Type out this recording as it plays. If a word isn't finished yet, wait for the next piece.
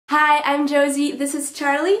Hi, I'm Josie, this is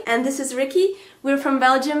Charlie, and this is Ricky. We're from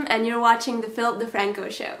Belgium, and you're watching the Phil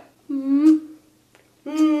DeFranco show. This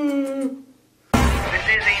is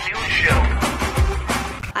a new show.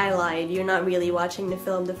 I lied, you're not really watching the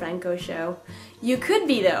Phil DeFranco show. You could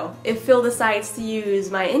be though, if Phil decides to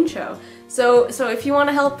use my intro. So if you want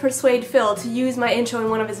to help persuade Phil to use my intro in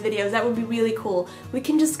one of his videos, that would be really cool. We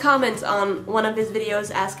can just comment on one of his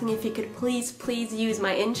videos asking if he could please use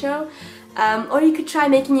my intro. Or you could try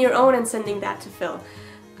making your own and sending that to Phil.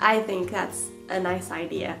 I think that's a nice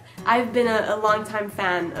idea. I've been a long-time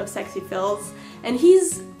fan of Sxephil's, and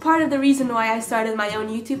he's part of the reason why I started my own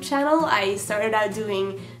YouTube channel. I started out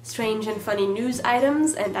doing strange and funny news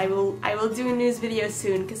items, and I will do news videos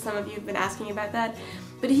soon because some of you have been asking about that.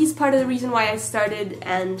 But he's part of the reason why I started,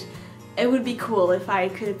 and it would be cool if I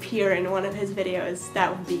could appear in one of his videos.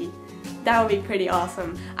 That would be pretty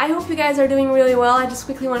awesome. I hope you guys are doing really well. I just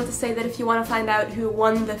quickly wanted to say that if you want to find out who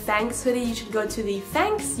won the Fanx hoodie, you should go to the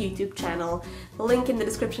Fanx YouTube channel, the link in the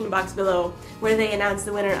description box below, where they announced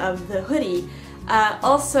the winner of the hoodie.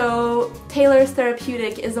 Also,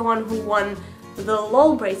 Taylorstherapeutic is the one who won the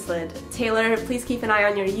LOL bracelet. Taylor, please keep an eye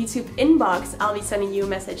on your YouTube inbox. I'll be sending you a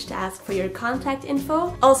message to ask for your contact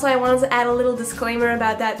info. Also, I wanted to add a little disclaimer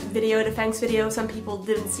about that video, the Fanx video. Some people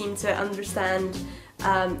didn't seem to understand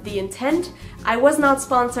the intent. I was not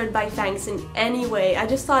sponsored by Fanx in any way. I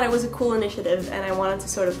just thought it was a cool initiative and I wanted to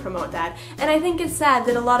sort of promote that. And I think it's sad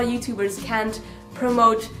that a lot of YouTubers can't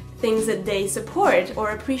promote things that they support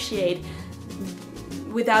or appreciate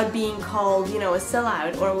without being called, you know, a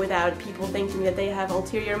sellout, or without people thinking that they have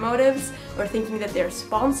ulterior motives or thinking that they're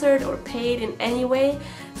sponsored or paid in any way.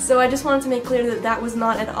 So I just wanted to make clear that that was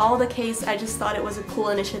not at all the case. I just thought it was a cool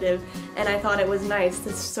initiative and I thought it was nice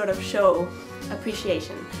to sort of show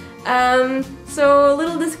appreciation. So a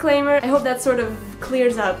little disclaimer. I hope that sort of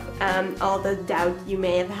clears up all the doubt you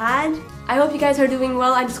may have had. I hope you guys are doing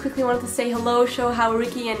well. I just quickly wanted to say hello, show how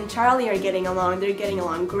Ricky and Charlie are getting along. They're getting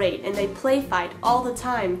along great, and they play fight all the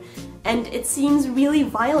time. And it seems really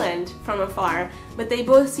violent from afar, but they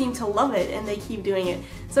both seem to love it and they keep doing it.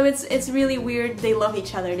 So it's really weird. They love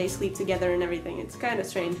each other, they sleep together and everything. It's kind of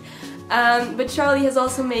strange. But Charlie has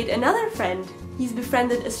also made another friend. He's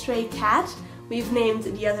befriended a stray cat. We've named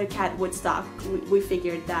the other cat Woodstock. We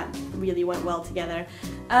figured that really went well together.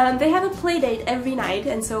 They have a play date every night,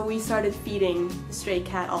 and so we started feeding the stray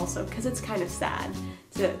cat also, because it's kind of sad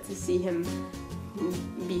to see him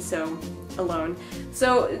be so alone.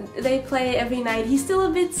 So they play every night. He's still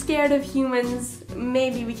a bit scared of humans.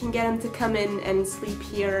 Maybe we can get him to come in and sleep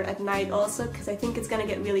here at night also, because I think it's gonna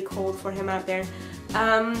get really cold for him out there.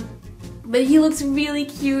 But he looks really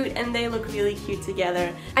cute and they look really cute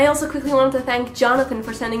together. I also quickly wanted to thank Jonathan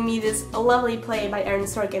for sending me this lovely play by Aaron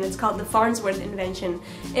Sorkin. It's called The Farnsworth Invention.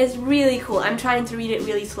 It's really cool. I'm trying to read it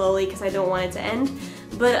really slowly because I don't want it to end.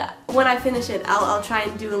 But when I finish it, I'll try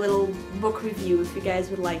and do a little book review if you guys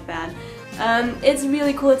would like that. It's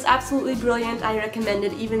really cool. It's absolutely brilliant. I recommend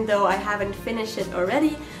it even though I haven't finished it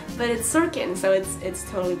already. But it's Sorkin, so it's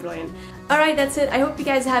totally brilliant. Alright, that's it. I hope you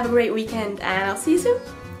guys have a great weekend and I'll see you soon.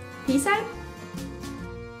 Peace out!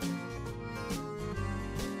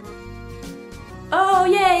 Oh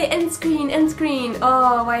yay! End screen! End screen!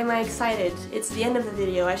 Oh, why am I excited? It's the end of the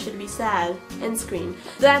video, I should be sad. End screen.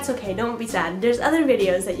 That's okay, don't be sad. There's other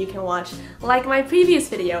videos that you can watch, like my previous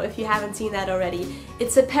video if you haven't seen that already.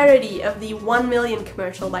 It's a parody of the 1 million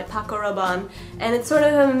commercial by Paco Rabanne, and it's sort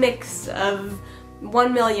of a mix of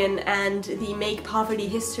 1 million and the Make Poverty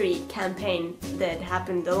History campaign that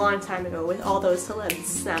happened a long time ago with all those celebs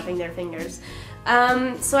snapping their fingers.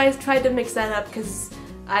 So I tried to mix that up because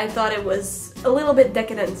I thought it was a little bit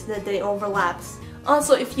decadent that they overlapped.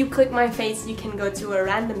 Also, if you click my face, you can go to a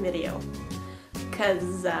random video,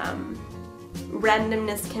 because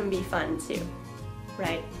randomness can be fun too,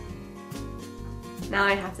 right? Now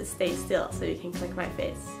I have to stay still so you can click my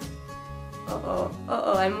face. Uh-oh,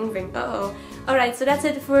 I'm moving, uh-oh. Alright, so that's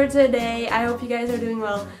it for today. I hope you guys are doing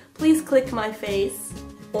well. Please click my face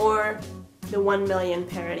or the 1 million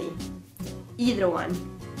parody. Either one.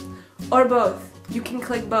 Or both. You can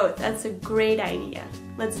click both. That's a great idea.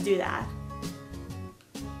 Let's do that.